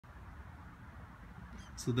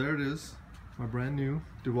So there it is, my brand new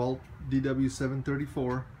Dewalt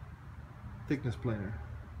DW734 thickness planer.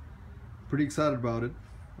 Pretty excited about it.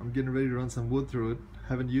 I'm getting ready to run some wood through it.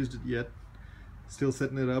 Haven't used it yet. Still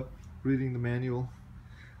setting it up, reading the manual.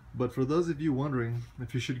 But for those of you wondering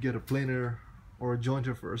if you should get a planer or a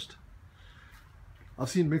jointer first, I've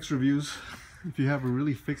seen mixed reviews. If you have a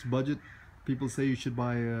really fixed budget, people say you should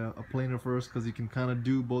buy a planer first because you can kind of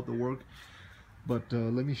do both the work. But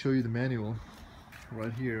let me show you the manual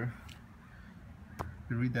right here.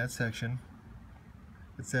 You read that section.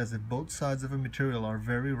 It says if both sides of a material are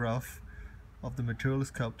very rough, if the material is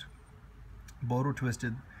cupped, bowed or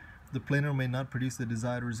twisted, the planer may not produce the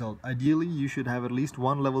desired result. Ideally, you should have at least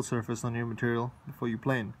one level surface on your material before you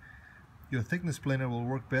plane. Your thickness planer will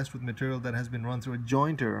work best with material that has been run through a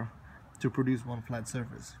jointer to produce one flat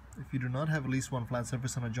surface. If you do not have at least one flat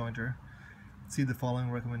surface on a jointer, see the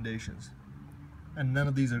following recommendations. And none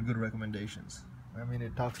of these are good recommendations. I mean,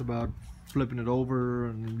 it talks about flipping it over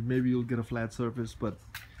and maybe you'll get a flat surface, but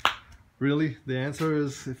really the answer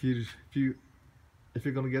is if you're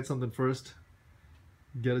gonna get something first,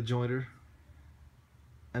 get a jointer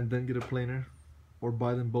and then get a planer, or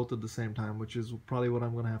buy them both at the same time, which is probably what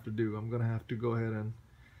I'm gonna have to do. I'm gonna have to go ahead and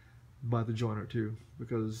buy the jointer too,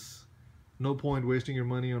 because no point wasting your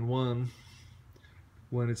money on one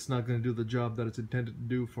when it's not going to do the job that it's intended to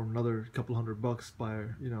do for another couple $100 by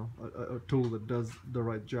a tool that does the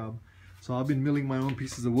right job. So I've been milling my own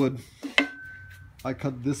pieces of wood. I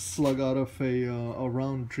cut this slug out of a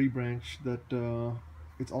round tree branch that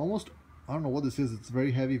it's almost, I don't know what this is. It's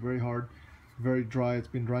very heavy, very hard, very dry. It's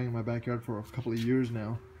been drying in my backyard for a couple of years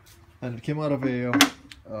now, and it came out of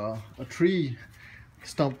a tree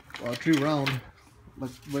stump, a tree round,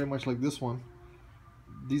 like very much like this one.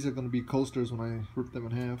 These are going to be coasters when I rip them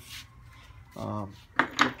in half.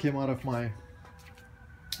 It came out of my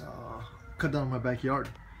cut down in my backyard,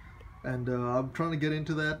 and I'm trying to get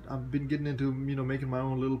into that. I've been getting into making my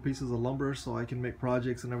own little pieces of lumber so I can make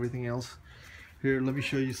projects and everything else. Here, let me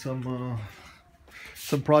show you some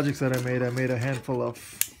projects that I made. I made a handful of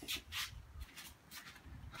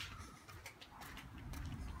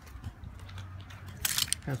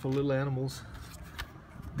little animals.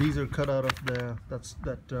 These are cut out of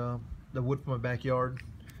the wood from my backyard.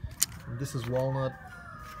 And this is walnut.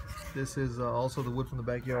 This is also the wood from the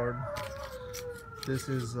backyard. This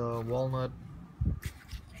is walnut,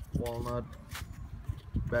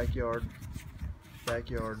 backyard,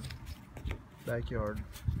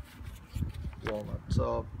 walnut.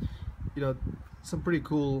 So some pretty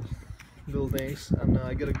cool little things, and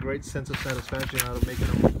I get a great sense of satisfaction out of making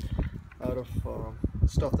them out of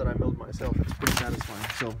stuff that I milled myself. It's pretty satisfying.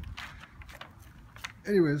 So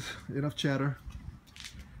anyways, enough chatter.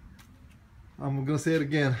 I'm gonna say it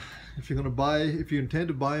again. If you intend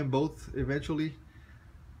to buy them both eventually,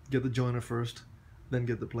 get the jointer first, then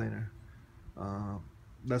get the planer.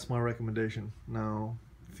 That's my recommendation. Now,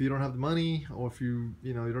 if you don't have the money, or if you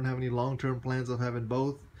don't have any long-term plans of having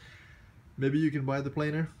both, maybe you can buy the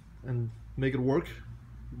planer and make it work.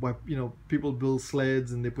 People build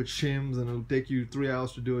sleds and they put shims, and it'll take you 3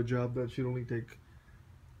 hours to do a job that should only take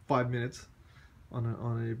 5 minutes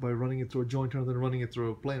by running it through a jointer and then running it through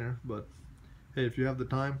a planer. But hey, if you have the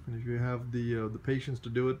time and if you have the patience to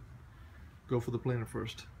do it, go for the planer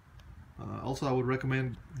first. Also, I would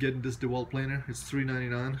recommend getting this Dewalt planer. It's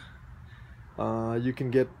 $3.99. You can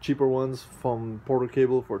get cheaper ones from Porter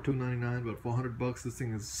Cable for $2.99, but for $100, this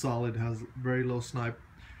thing is solid, has very low snipe.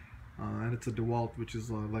 And it's a Dewalt, which is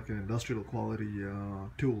like an industrial quality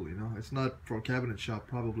tool. It's not for a cabinet shop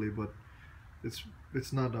probably, but it's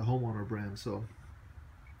not a homeowner brand. So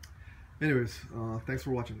anyways, thanks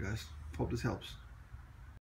for watching, guys. Hope this helps.